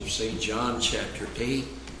St. John chapter 8.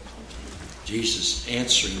 Jesus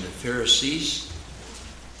answering the Pharisees.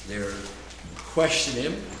 They're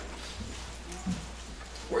questioning him.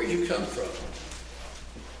 Where did you come from?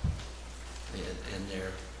 And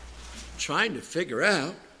they're trying to figure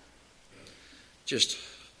out just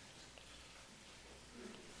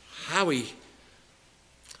how he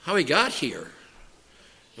got here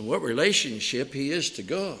and what relationship he is to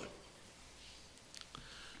God.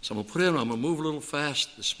 So I'm going to move a little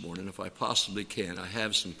fast this morning if I possibly can. I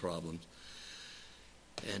have some problems.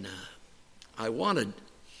 And I want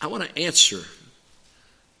to answer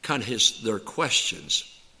kind of their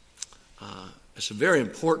questions. It's a very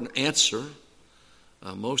important answer.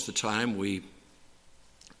 Most of the time we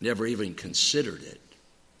never even considered it.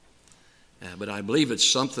 But I believe it's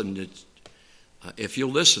something that if you'll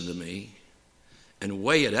listen to me and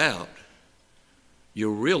weigh it out,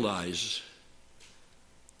 you'll realize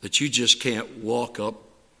that you just can't walk up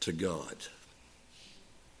to God.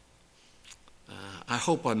 I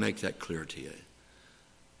hope I make that clear to you.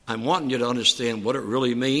 I'm wanting you to understand what it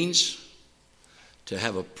really means to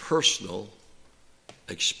have a personal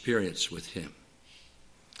experience with him.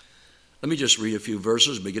 Let me just read a few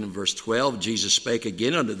verses, beginning in verse 12. Jesus spake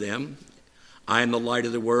again unto them, I am the light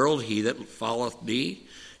of the world. He that followeth me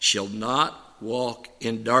shall not walk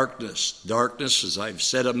in darkness. Darkness, as I've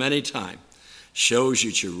said it many times, shows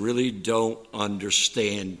that you really don't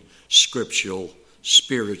understand spiritual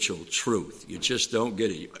truth. You just don't get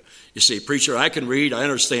it. You say, preacher, I can read, I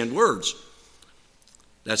understand words.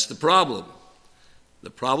 That's the problem. The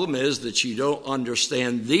problem is that you don't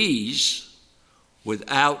understand these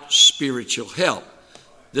without spiritual help.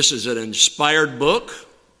 This is an inspired book.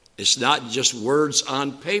 It's not just words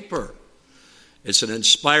on paper. It's an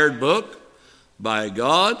inspired book by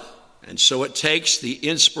God. And so it takes the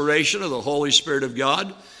inspiration of the Holy Spirit of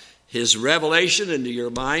God, his revelation into your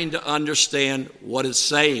mind to understand what it's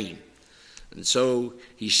saying. And so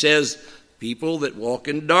he says, people that walk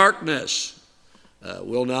in darkness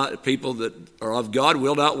people that are of God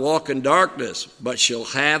will not walk in darkness, but shall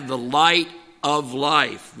have the light of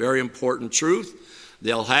life. Very important truth.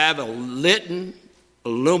 They'll have a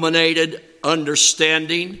illuminated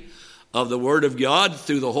understanding of the Word of God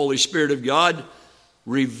through the Holy Spirit of God,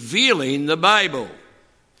 revealing the Bible.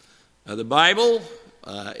 Now, the Bible,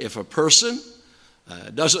 if a person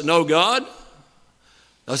doesn't know God,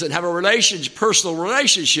 doesn't have a personal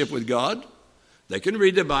relationship with God, they can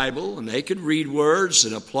read the Bible and they can read words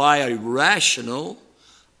and apply a rational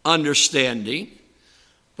understanding,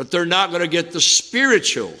 but they're not going to get the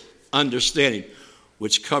spiritual understanding,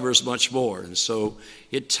 which covers much more. And so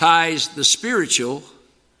it ties the spiritual,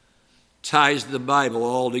 ties the Bible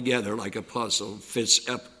all together like a puzzle, fits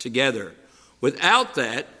up together. Without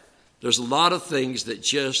that, there's a lot of things that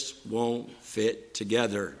just won't fit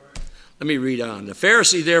together. Let me read on. The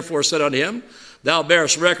Pharisee therefore said unto him, Thou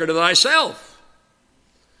bearest record of thyself.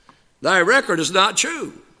 Thy record is not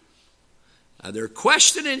true. Now they're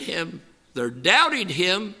questioning him. They're doubting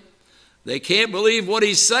him. They can't believe what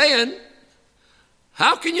he's saying.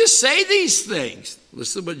 How can you say these things?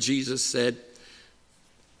 Listen to what Jesus said.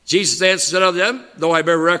 Jesus answered unto them, Though I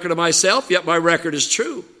bear record of myself, yet my record is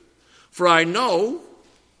true. For I know,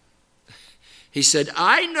 he said,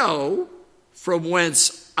 I know from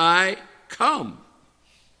whence I come.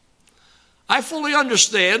 I fully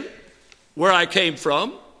understand where I came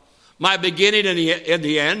from, my beginning and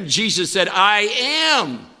the end. Jesus said, I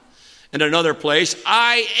am. In another place,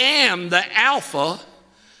 I am the Alpha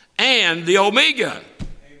and the Omega.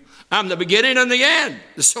 I'm the beginning and the end.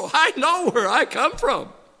 So I know where I come from.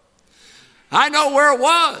 I know where it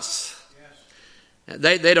was.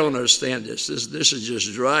 Yes. They don't understand this. This is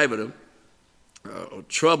just driving them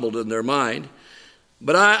troubled in their mind.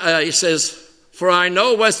 But he says, For I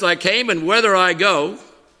know whence I came and whither I go,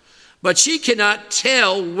 but ye cannot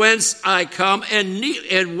tell whence I come and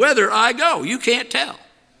whither I go. You can't tell.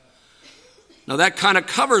 Now that kind of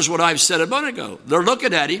covers what I've said a moment ago. They're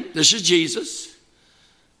looking at him. This is Jesus.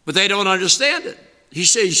 But they don't understand it. He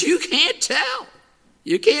says, you can't tell.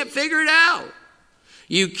 You can't figure it out.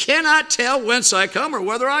 You cannot tell whence I come or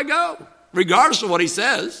whither I go. Regardless of what he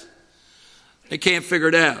says, they can't figure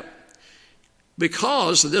it out.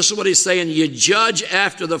 Because, this is what he's saying, you judge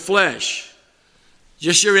after the flesh.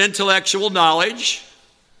 Just your intellectual knowledge,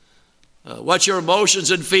 what your emotions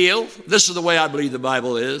and feel. This is the way I believe the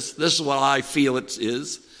Bible is. This is what I feel it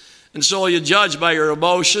is. And so you judge by your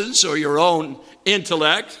emotions or your own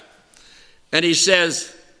intellect. And he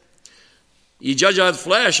says, you judge on the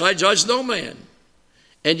flesh, I judge no man.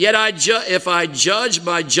 And yet if I judge,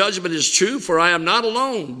 my judgment is true, for I am not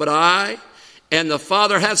alone, but I and the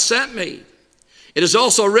Father hath sent me. It is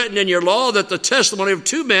also written in your law that the testimony of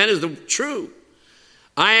two men is the true.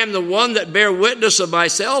 I am the one that bear witness of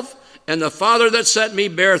myself, and the Father that sent me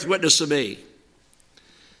beareth witness of me.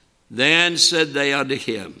 Then said they unto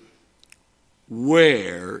him,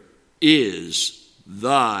 Where is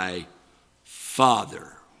thy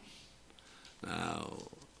Father? Now,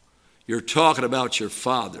 you're talking about your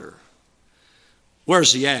Father.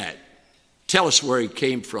 Where's he at? Tell us where he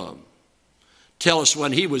came from. Tell us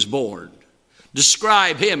when he was born.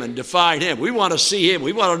 Describe him and define him. We want to see him.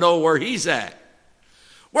 We want to know where he's at.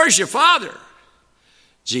 Where's your Father?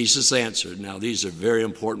 Jesus answered. Now, these are very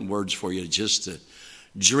important words for you just to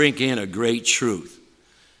drink in a great truth.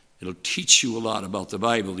 It'll teach you a lot about the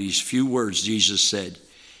Bible. These few words Jesus said,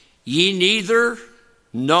 Ye neither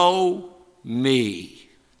know me,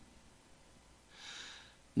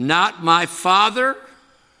 not my Father.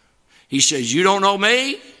 He says, you don't know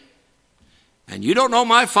me, and you don't know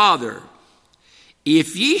my Father.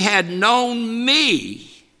 If ye had known me,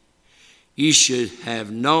 ye should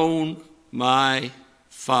have known my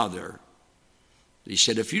Father. He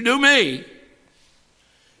said, if you knew me,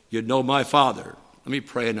 you'd know my Father. Let me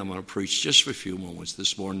pray, and I'm going to preach just for a few moments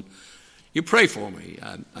this morning. You pray for me.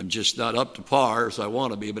 I'm just not up to par as I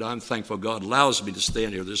want to be, but I'm thankful God allows me to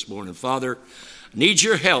stand here this morning. Father, I need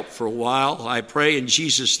your help for a while. I pray in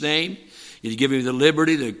Jesus' name. You'd give me the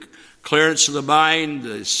liberty, the clearance of the mind,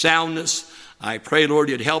 the soundness. I pray, Lord,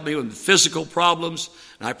 you'd help me with the physical problems.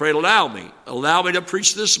 And I pray, allow me to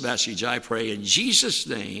preach this message. I pray in Jesus'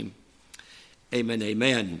 name. Amen,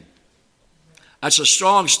 amen. That's a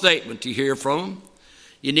strong statement to hear from him.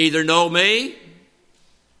 You neither know me.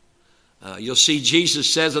 You'll see Jesus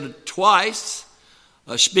says it twice,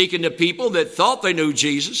 speaking to people that thought they knew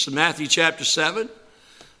Jesus in Matthew chapter 7.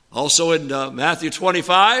 Also in Matthew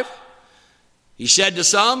 25, he said to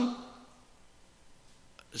some,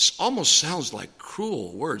 this almost sounds like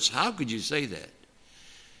cruel words. How could you say that?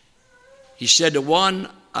 He said to one,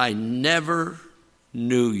 I never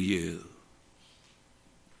knew you.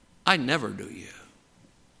 I never knew you.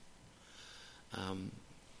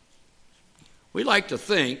 We like to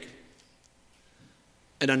think,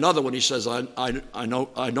 and another one he says, I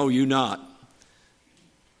know you not.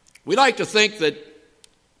 We like to think that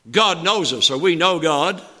God knows us or we know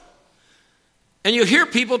God. And you hear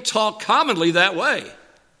people talk commonly that way.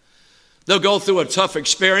 They'll go through a tough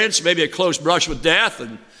experience, maybe a close brush with death,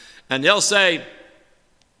 and they'll say,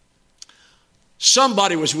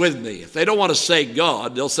 somebody was with me. If they don't want to say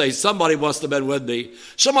God, they'll say somebody must have been with me.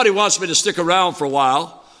 Somebody wants me to stick around for a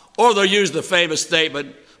while. Or they'll use the famous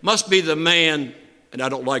statement, must be the man, and I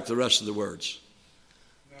don't like the rest of the words,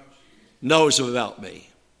 knows about me.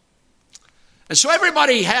 And so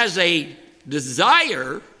everybody has a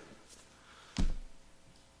desire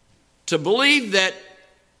to believe that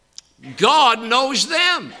God knows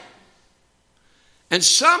them. And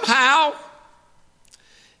somehow,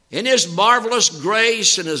 in his marvelous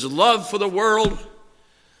grace and his love for the world,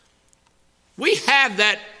 we have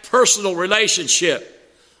that personal relationship.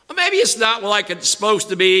 Maybe it's not like it's supposed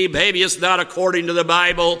to be. Maybe it's not according to the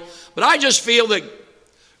Bible. But I just feel that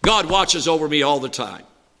God watches over me all the time.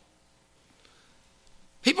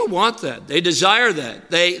 People want that. They desire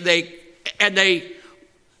that. They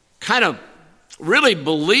kind of really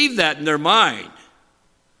believe that in their mind.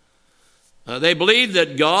 They believe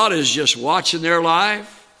that God is just watching their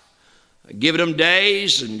life, giving them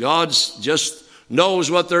days, and God just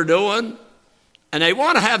knows what they're doing. And they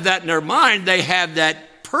want to have that in their mind. They have that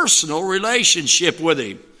personal relationship with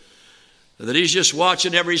him, that he's just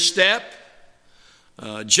watching every step.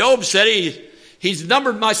 Job said he's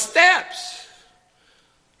numbered my steps,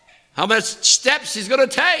 how much steps he's going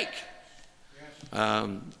to take.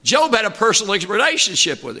 Job had a personal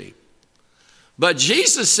relationship with him. But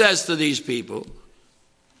Jesus says to these people,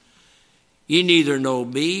 ye neither know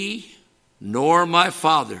me nor my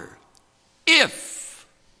Father. If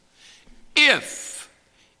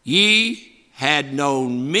ye had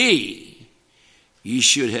known me, ye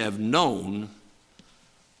should have known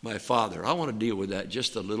my Father. I want to deal with that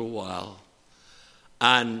just a little while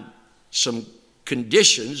on some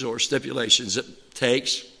conditions or stipulations it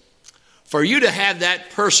takes for you to have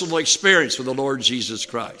that personal experience with the Lord Jesus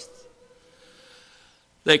Christ.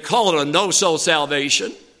 They call it a no-soul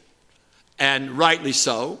salvation, and rightly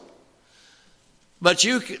so. But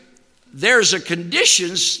there's a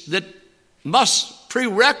conditions that must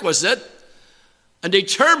prerequisite and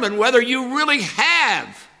determine whether you really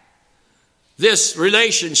have this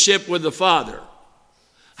relationship with the Father.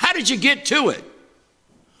 How did you get to it?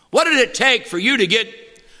 What did it take for you to get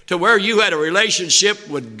to where you had a relationship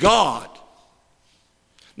with God?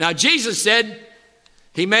 Now, Jesus said,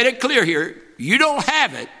 he made it clear here, You don't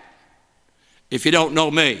have it if you don't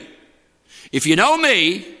know me. If you know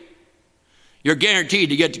me, you're guaranteed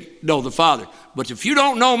to get to know the Father. But if you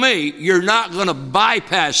don't know me, you're not going to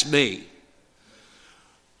bypass me.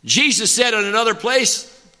 Jesus said in another place,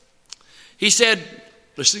 he said,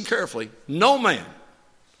 listen carefully, no man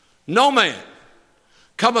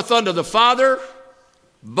cometh unto the Father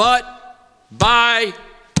but by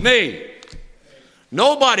me.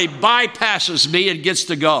 Nobody bypasses me and gets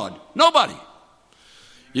to God. Nobody.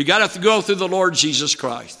 You got to go through the Lord Jesus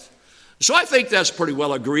Christ. So I think that's pretty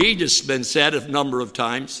well agreed. It's been said a number of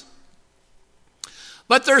times.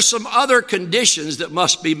 But there's some other conditions that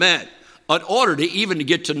must be met in order to even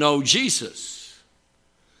get to know Jesus.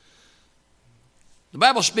 The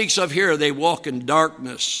Bible speaks of here, they walk in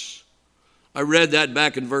darkness. I read that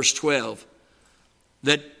back in verse 12,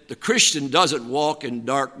 that the Christian doesn't walk in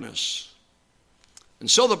darkness. And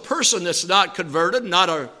so the person that's not converted,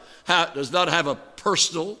 does not have a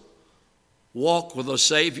personal walk with a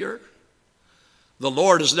Savior. The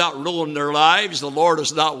Lord is not ruling their lives. The Lord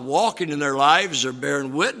is not walking in their lives or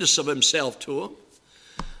bearing witness of himself to them.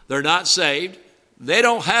 They're not saved. They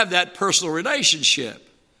don't have that personal relationship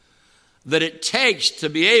that it takes to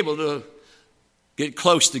be able to get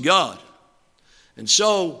close to God. And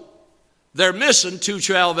so they're missing true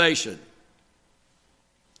salvation.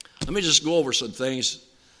 Let me just go over some things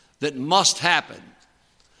that must happen.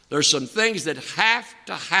 There's some things that have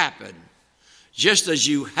to happen, just as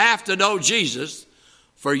you have to know Jesus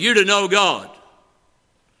for you to know God.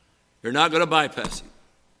 You're not going to bypass him.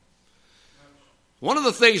 One of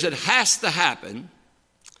the things that has to happen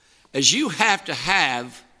is you have to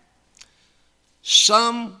have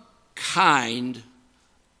some kind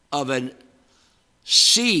of a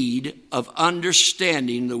seed of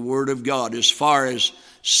understanding the Word of God, as far as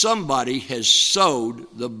somebody has sowed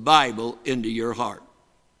the Bible into your heart.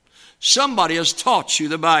 Somebody has taught you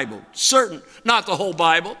the Bible. Not the whole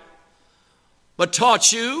Bible, but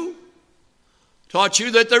taught you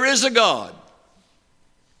that there is a God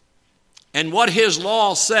and what his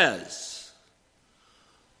law says.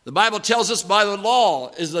 The Bible tells us by the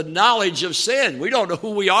law is the knowledge of sin. We don't know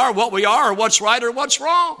who we are, what we are, or what's right or what's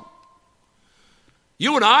wrong.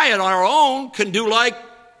 You and I on our own can do like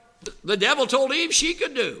the devil told Eve she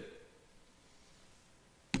could do.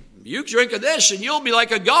 You drink of this and you'll be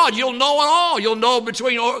like a God. You'll know it all. You'll know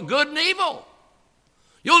between good and evil.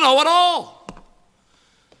 You'll know it all.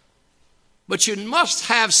 But you must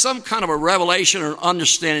have some kind of a revelation or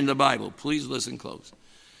understanding of the Bible. Please listen close.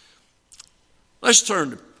 Let's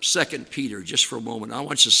turn to 2 Peter just for a moment. I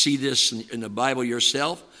want you to see this in the Bible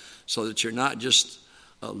yourself so that you're not just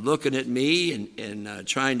looking at me and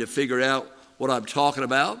trying to figure out what I'm talking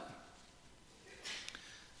about.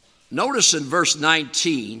 Notice in verse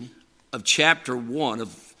 19 of chapter 1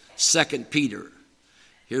 of 2 Peter.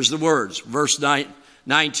 Here's the words, verse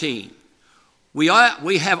 19. We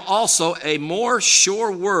have also a more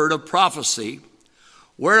sure word of prophecy,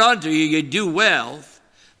 whereunto you do well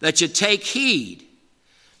that you take heed.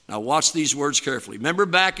 Now watch these words carefully. Remember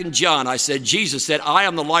back in John, I said, Jesus said, I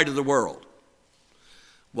am the light of the world.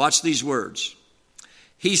 Watch these words.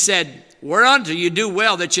 He said, whereunto you do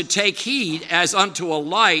well that you take heed as unto a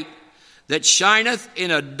light that shineth in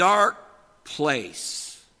a dark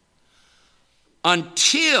place,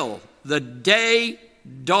 until the day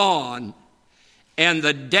dawn and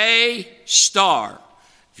the day star.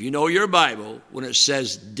 If you know your Bible, when it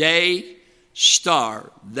says day star,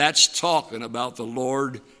 that's talking about the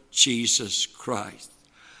Lord Jesus Christ.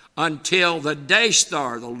 Until the day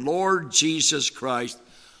star, the Lord Jesus Christ,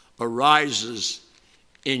 arises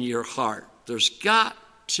in your heart. There's got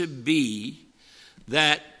to be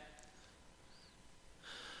that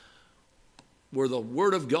where the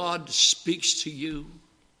Word of God speaks to you.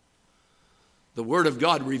 The Word of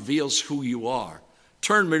God reveals who you are.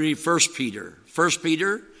 Turn with me 1 Peter. 1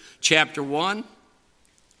 Peter chapter 1.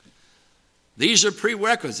 These are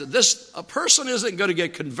prerequisites. A person isn't going to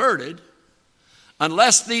get converted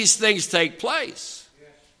unless these things take place.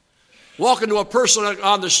 Walking to a person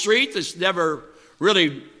on the street that's never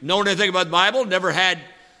really known anything about the Bible, never had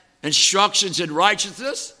instructions in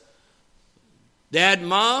righteousness. Dad and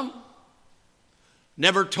mom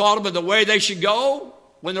never taught them the way they should go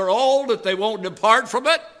when they're old, that they won't depart from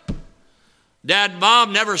it. Dad and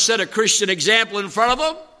mom never set a Christian example in front of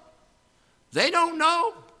them. They don't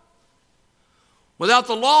know. Without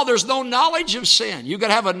the law, there's no knowledge of sin. You've got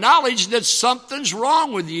to have a knowledge that something's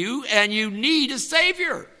wrong with you and you need a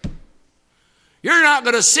Savior. You're not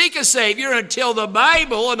going to seek a Savior until the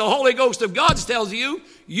Bible and the Holy Ghost of God tells you,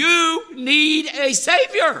 you need a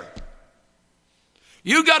Savior.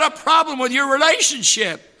 You got a problem with your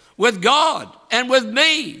relationship with God and with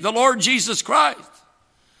me, the Lord Jesus Christ.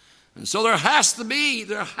 And so there has to be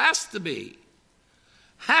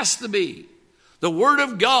the Word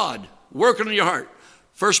of God working in your heart.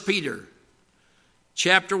 1 Peter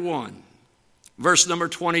chapter 1, verse number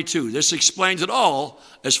 22. This explains it all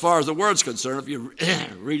as far as the Word's concerned, if you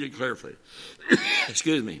read it carefully.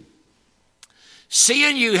 Excuse me.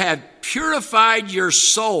 Seeing you have purified your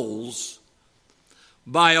souls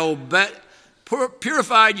in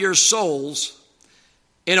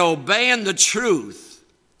obeying the truth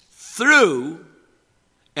through,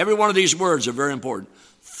 every one of these words are very important.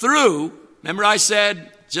 Through, remember I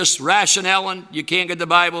said, just rationale, you can't get the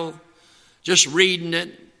Bible. Just reading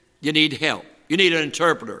it, you need help. You need an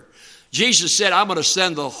interpreter. Jesus said, I'm going to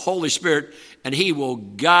send the Holy Spirit, and he will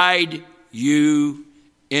guide you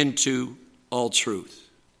into all truth.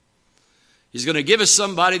 He's going to give us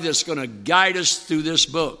somebody that's going to guide us through this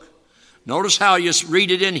book. Notice how you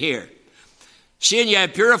read it in here. Seeing you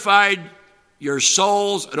have purified your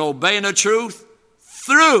souls and obeying the truth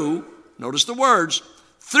through, notice the words,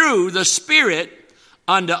 through the Spirit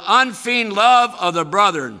unto unfeigned love of the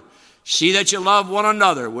brethren. See that you love one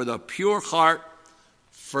another with a pure heart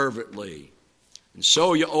fervently. And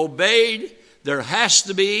so you obeyed. There has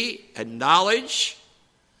to be a knowledge,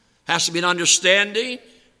 has to be an understanding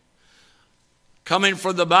coming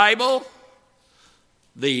from the Bible,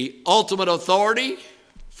 the ultimate authority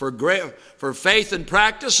for faith and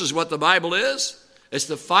practice is what the Bible is. It's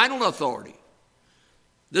the final authority.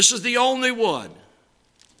 This is the only one.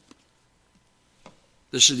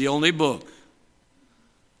 This is the only book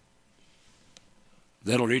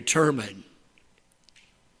that'll determine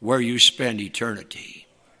where you spend eternity.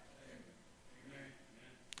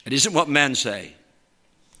 It isn't what men say.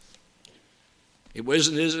 It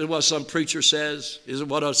isn't what some preacher says. It isn't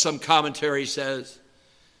what some commentary says.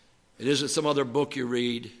 It isn't some other book you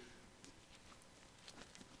read.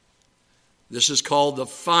 This is called the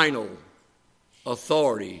final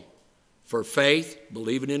authority for faith,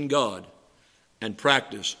 believing in God, and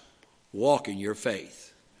practice, walking your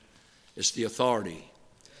faith. It's the authority.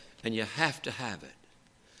 And you have to have it.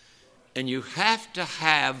 And you have to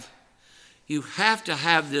have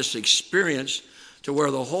this experience to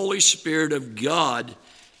where the Holy Spirit of God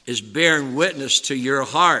is bearing witness to your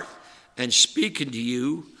heart and speaking to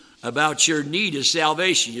you about your need of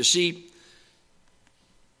salvation. You see,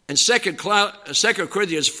 in 2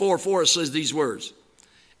 Corinthians 4:4 it says these words,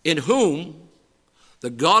 in whom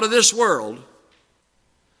the God of this world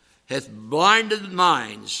hath blinded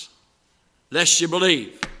minds, lest you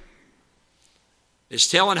believe. It's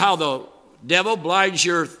telling how the devil blinds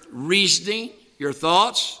your reasoning, your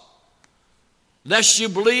thoughts. Lest you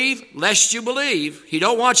believe. He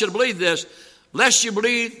don't want you to believe this. Lest you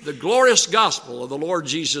believe the glorious gospel of the Lord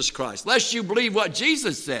Jesus Christ. Lest you believe what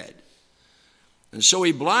Jesus said. And so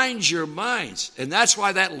he blinds your minds. And that's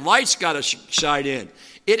why that light's got to shine in.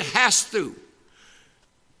 It has to.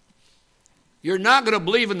 You're not going to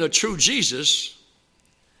believe in the true Jesus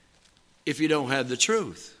if you don't have the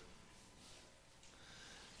truth.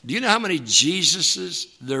 Do you know how many Jesuses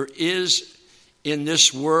there is in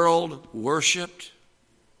this world worshipped?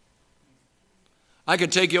 I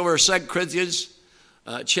could take you over to 2 Corinthians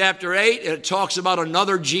chapter 8, and it talks about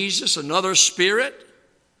another Jesus, another Spirit.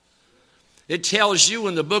 It tells you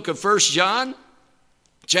in the book of 1 John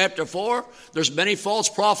chapter 4, there's many false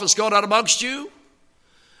prophets going out amongst you.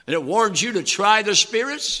 And it warns you to try the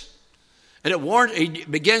spirits. And it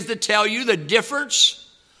begins to tell you the difference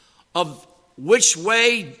of which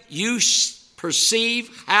way you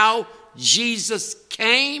perceive how Jesus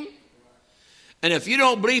came. And if you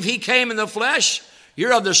don't believe he came in the flesh,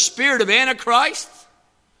 you're of the spirit of Antichrist.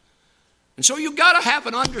 And so you've got to have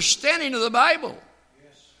an understanding of the Bible.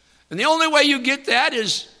 Yes. And the only way you get that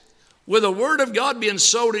is with the Word of God being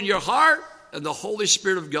sowed in your heart and the Holy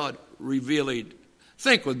Spirit of God revealing.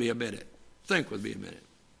 Think with me a minute.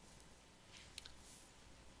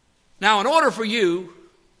 Now, in order for you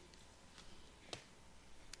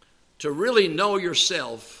to really know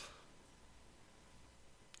yourself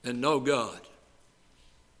and know God,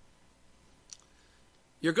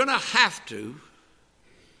 you're going to have to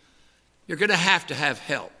have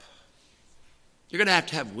help. You're going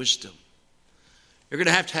to have wisdom. You're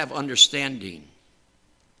going to have understanding.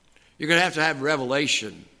 You're going to have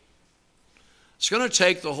revelation. It's going to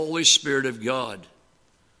take the Holy Spirit of God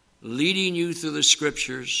leading you through the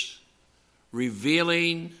Scriptures,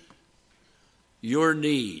 revealing your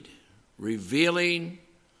need, revealing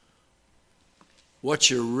what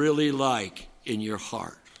you're really like in your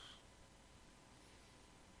heart.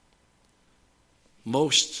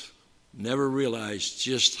 Most never realize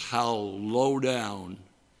just how low down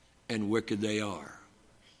and wicked they are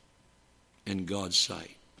in God's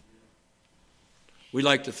sight. We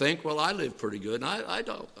like to think, well, I live pretty good, and I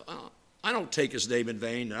don't take his name in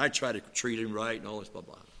vain, and I try to treat him right and all this blah,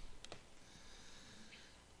 blah.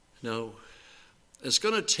 No, it's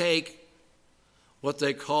going to take what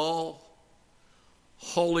they call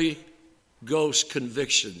Holy Ghost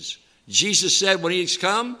convictions. Jesus said when he's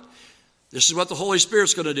come, this is what the Holy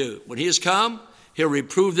Spirit's going to do. When he has come, he'll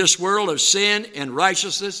reprove this world of sin and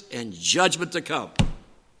righteousness and judgment to come.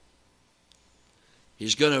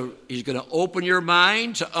 He's going to open your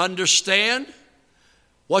mind to understand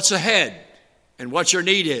what's ahead and what your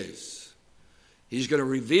need is. He's going to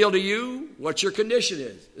reveal to you what your condition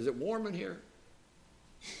is. Is it warm in here?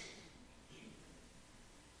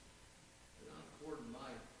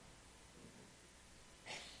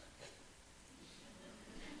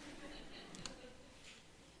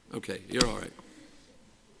 Okay, you're all right.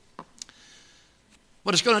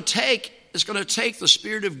 But it's going to take the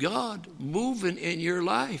Spirit of God moving in your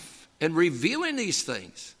life and revealing these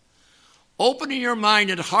things, opening your mind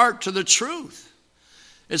and heart to the truth.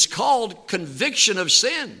 It's called conviction of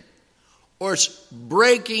sin, or it's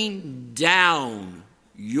breaking down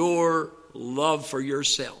your love for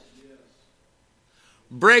yourself.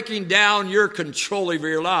 Breaking down your control over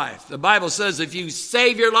your life. The Bible says if you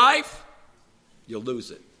save your life, you'll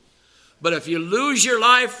lose it. But if you lose your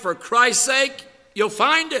life for Christ's sake, you'll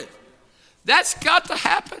find it. That's got to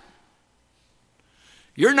happen.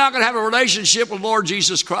 You're not going to have a relationship with Lord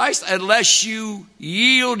Jesus Christ unless you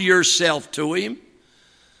yield yourself to him.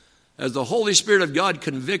 As the Holy Spirit of God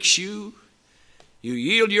convicts you, you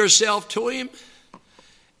yield yourself to him,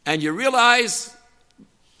 and you realize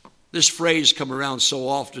this phrase come around so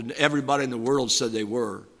often. Everybody in the world said they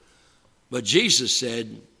were. But Jesus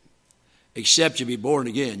said, except you be born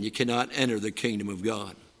again, you cannot enter the kingdom of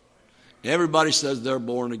God. Everybody says they're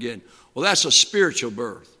born again. Well, that's a spiritual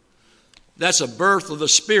birth. That's a birth of the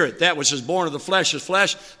Spirit. That which is born of the flesh is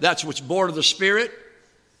flesh. That's what's born of the Spirit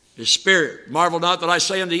is spirit. Marvel not that I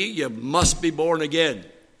say unto you, you must be born again.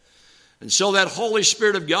 And so that Holy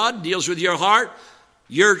Spirit of God deals with your heart.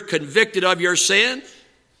 You're convicted of your sin.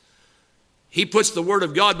 He puts the Word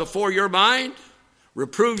of God before your mind,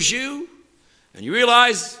 reproves you, and you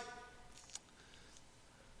realize,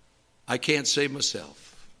 I can't save myself.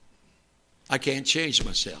 I can't change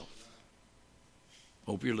myself.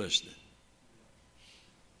 Hope you're listening.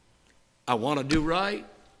 I want to do right,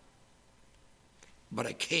 but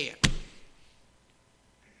I can't.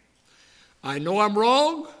 I know I'm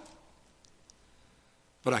wrong,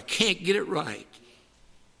 but I can't get it right.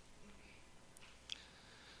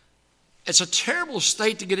 It's a terrible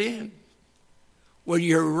state to get in when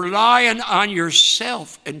you're relying on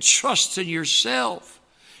yourself and trusting yourself.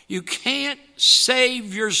 You can't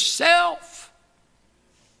save yourself.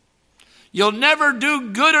 You'll never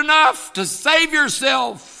do good enough to save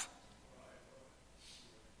yourself.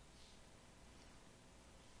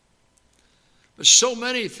 But so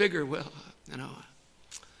many figure, well,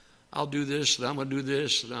 I'll do this, and I'm going to do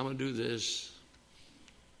this, and I'm going to do this.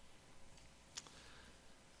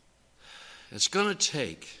 It's going to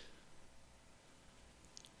take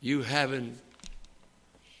you having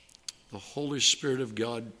the Holy Spirit of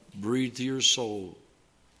God breathe to your soul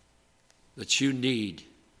that you need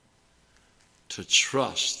to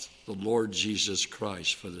trust the Lord Jesus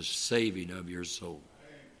Christ for the saving of your soul.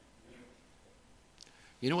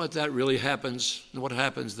 You know what that really happens? What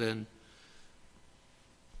happens then?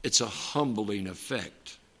 It's a humbling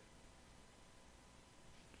effect.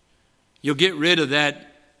 You'll get rid of that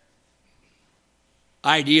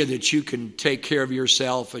idea that you can take care of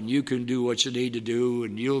yourself and you can do what you need to do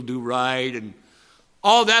and you'll do right, and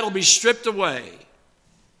all that will be stripped away.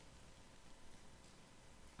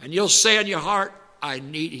 And you'll say in your heart, I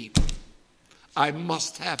need him. I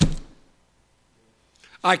must have him.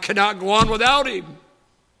 I cannot go on without him.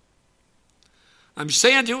 I'm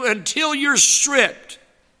saying to you, until you're stripped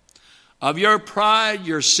of your pride,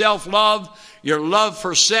 your self-love, your love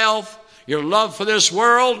for self, your love for this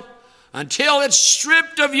world, until it's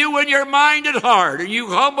stripped of you in your mind and heart, and you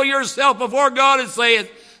humble yourself before God and say,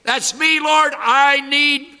 that's me, Lord, I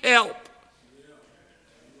need help.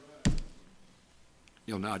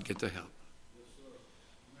 You'll not get the help.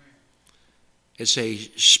 It's a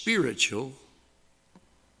spiritual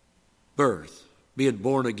birth, being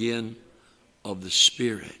born again of the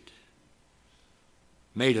Spirit,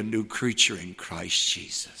 made a new creature in Christ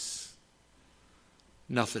Jesus.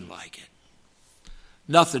 Nothing like it.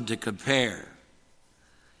 Nothing to compare.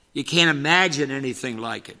 You can't imagine anything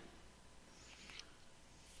like it.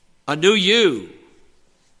 A new you.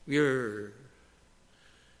 You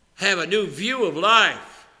have a new view of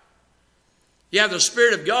life. You have the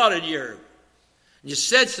Spirit of God in you. You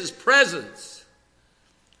sense His presence.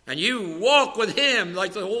 And you walk with Him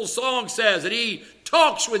like the whole song says, and He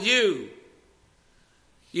talks with you.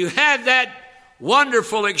 You have that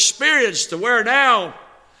wonderful experience to where now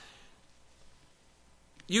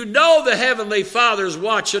you know the Heavenly Father is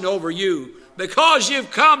watching over you because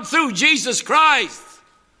you've come through Jesus Christ.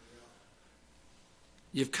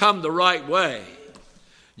 You've come the right way.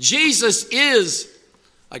 Jesus is,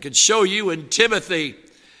 I could show you in Timothy,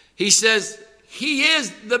 he says He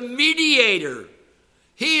is the mediator.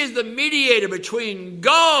 He is the mediator between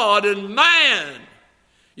God and man.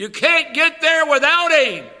 You can't get there without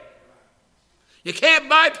Him. You can't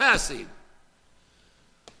bypass Him.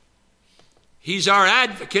 He's our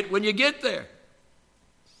advocate when you get there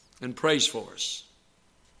and prays for us.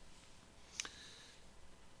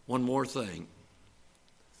 One more thing.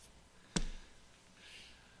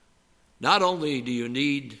 Not only do you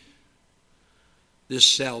need this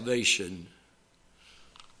salvation,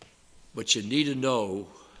 but you need to know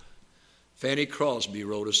Fanny Crosby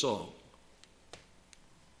wrote a song.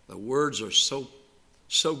 The words are so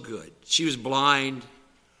good. She was blind.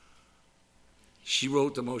 She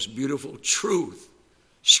wrote the most beautiful truth,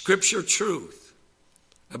 scripture truth,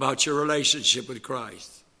 about your relationship with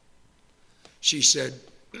Christ. She said,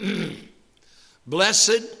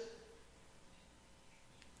 blessed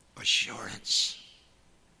assurance.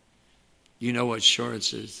 You know what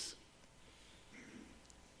assurance is?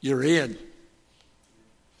 You're in.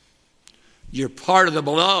 You're part of the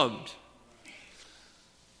beloved.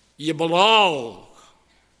 You belong.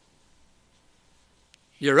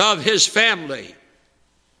 You're of His family.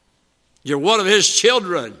 You're one of His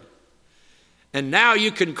children. And now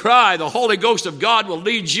you can cry. The Holy Ghost of God will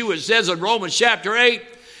lead you. It says in Romans chapter 8,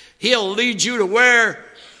 He'll lead you to where,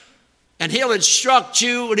 and He'll instruct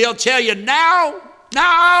you, and He'll tell you, now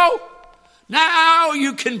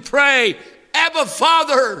you can pray, Abba,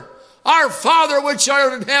 Father, our Father which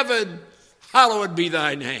art in heaven, hallowed be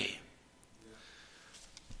thy name.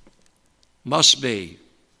 Must be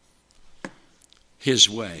His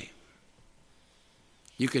way.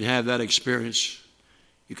 You can have that experience.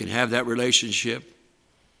 You can have that relationship.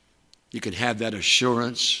 You can have that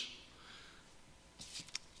assurance.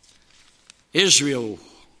 Israel,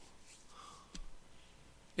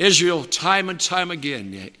 time and time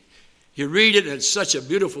again, you read it, and it's such a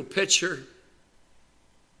beautiful picture.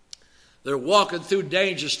 They're walking through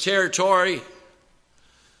dangerous territory,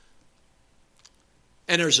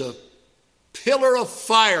 and there's a pillar of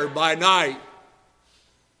fire by night,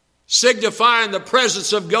 signifying the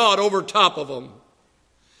presence of God over top of them.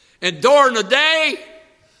 And during the day,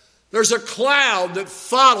 there's a cloud that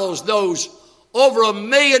follows those over 1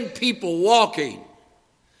 million people walking.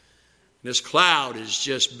 This cloud is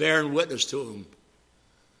just bearing witness to them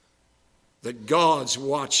that God's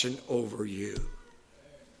watching over you.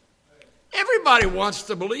 Everybody wants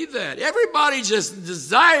to believe that. Everybody just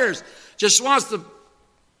desires, just wants to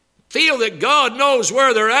feel that God knows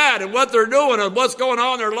where they're at and what they're doing and what's going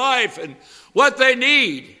on in their life and what they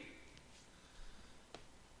need.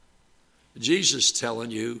 Jesus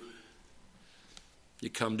telling you, you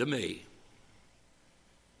come to me.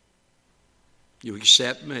 You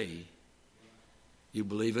accept me. You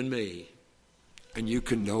believe in me. And you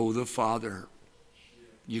can know the Father.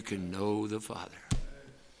 You can know the Father.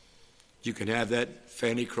 You can have that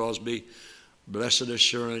Fanny Crosby, blessed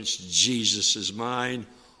assurance, Jesus is mine.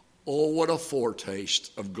 Oh, what a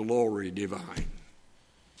foretaste of glory divine.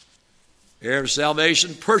 Heir of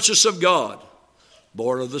salvation, purchase of God,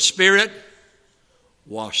 born of the Spirit,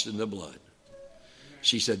 washed in the blood.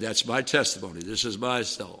 She said, that's my testimony. This is my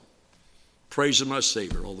soul. Praising my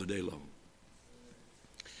Savior all the day long.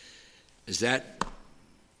 Is that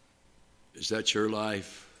your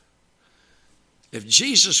life? If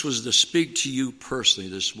Jesus was to speak to you personally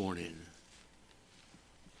this morning,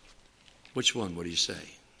 which one would He say?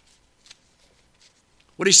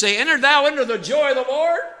 Would He say, enter thou into the joy of the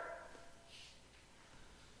Lord?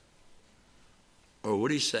 Or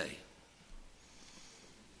would He say,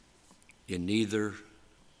 you neither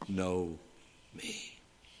know me?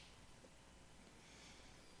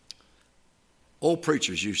 Old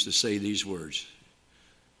preachers used to say these words.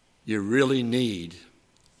 You really need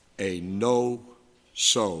a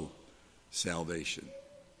know-so salvation.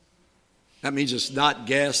 That means it's not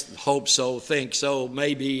guess, hope so, think so,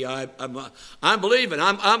 maybe. I'm believing.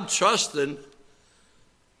 I'm trusting.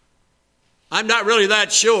 I'm not really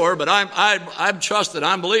that sure, but I'm trusting.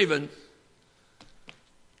 I'm believing.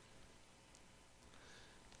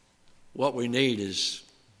 What we need is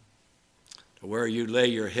to where you lay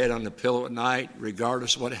your head on the pillow at night,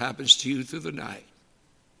 regardless of what happens to you through the night.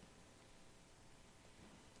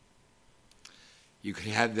 you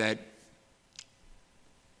can have that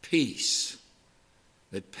peace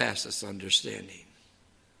that passeth understanding.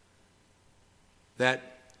 That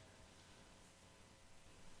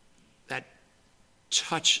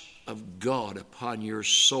touch of God upon your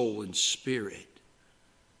soul and spirit,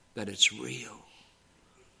 that it's real.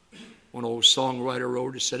 One old songwriter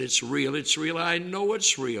wrote, it said, it's real, I know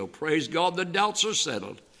it's real. Praise God, the doubts are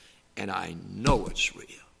settled, and I know it's real.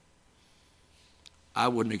 I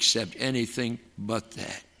wouldn't accept anything but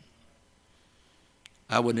that.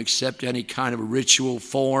 I wouldn't accept any kind of ritual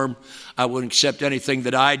form. I wouldn't accept anything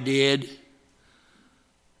that I did.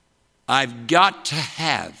 I've got to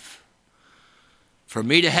have, for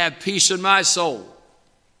me to have peace in my soul,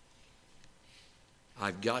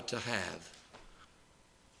 I've got to have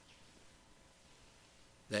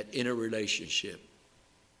that inner relationship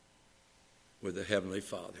with the Heavenly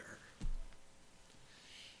Father.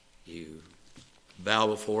 You bow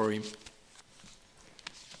before Him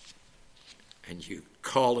and you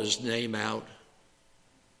call His name out.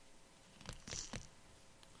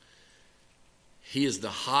 He is the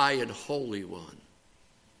high and holy one.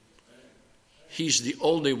 He's the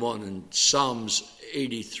only one in Psalms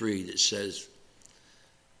 83 that says,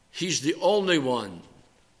 He's the only one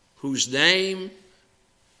whose name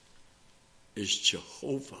is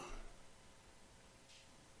Jehovah.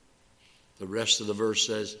 The rest of the verse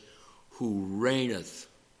says, who reigneth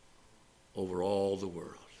over all the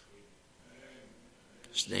world.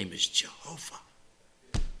 His name is Jehovah.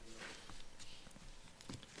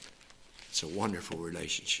 It's a wonderful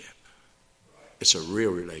relationship. It's a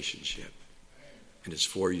real relationship. And it's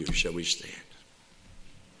for you. Shall we stand?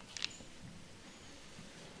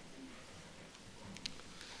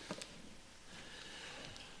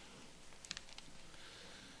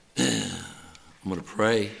 I'm going to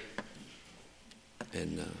pray.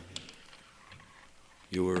 And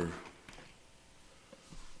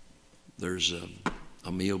there's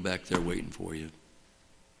a meal back there waiting for you.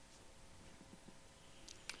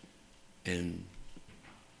 And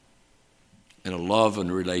a love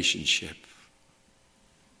and relationship.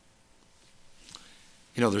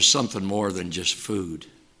 You know, there's something more than just food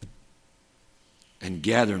and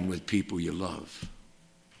gathering with people you love.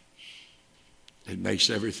 It makes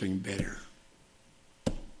everything better.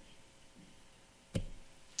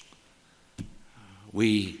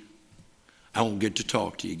 I won't get to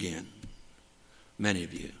talk to you again, many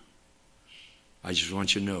of you. I just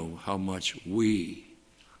want you to know how much we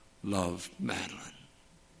love Madeline.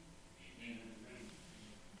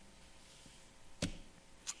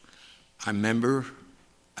 I remember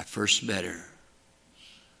I first met her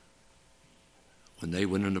when they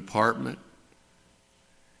went in an apartment,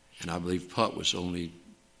 and I believe Put was only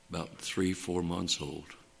about 3-4 months old.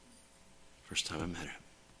 First time I met her.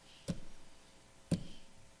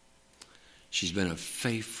 She's been a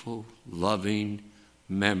faithful, loving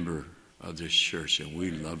member of this church, and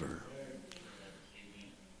we love her.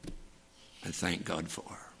 And thank God for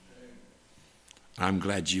her. I'm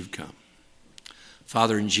glad you've come.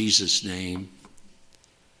 Father, in Jesus' name,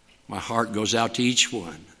 my heart goes out to each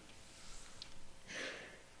one.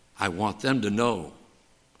 I want them to know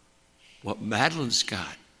what Madeline's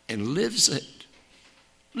got and lives it.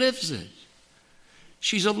 Lives it.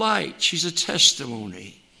 She's a light. She's a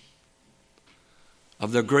testimony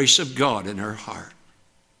of the grace of God in her heart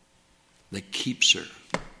that keeps her.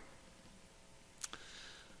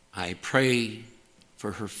 I pray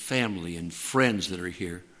for her family and friends that are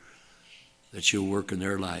here, that you'll work in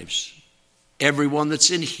their lives. Everyone that's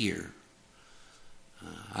in here,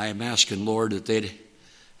 I am asking, Lord, that they'd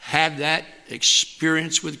have that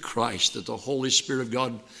experience with Christ that the Holy Spirit of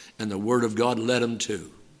God and the Word of God led them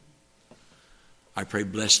to. I pray,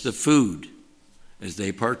 bless the food as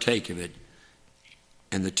they partake of it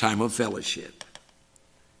and the time of fellowship.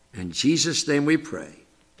 In Jesus' name we pray.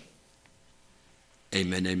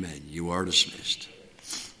 Amen, amen. You are dismissed.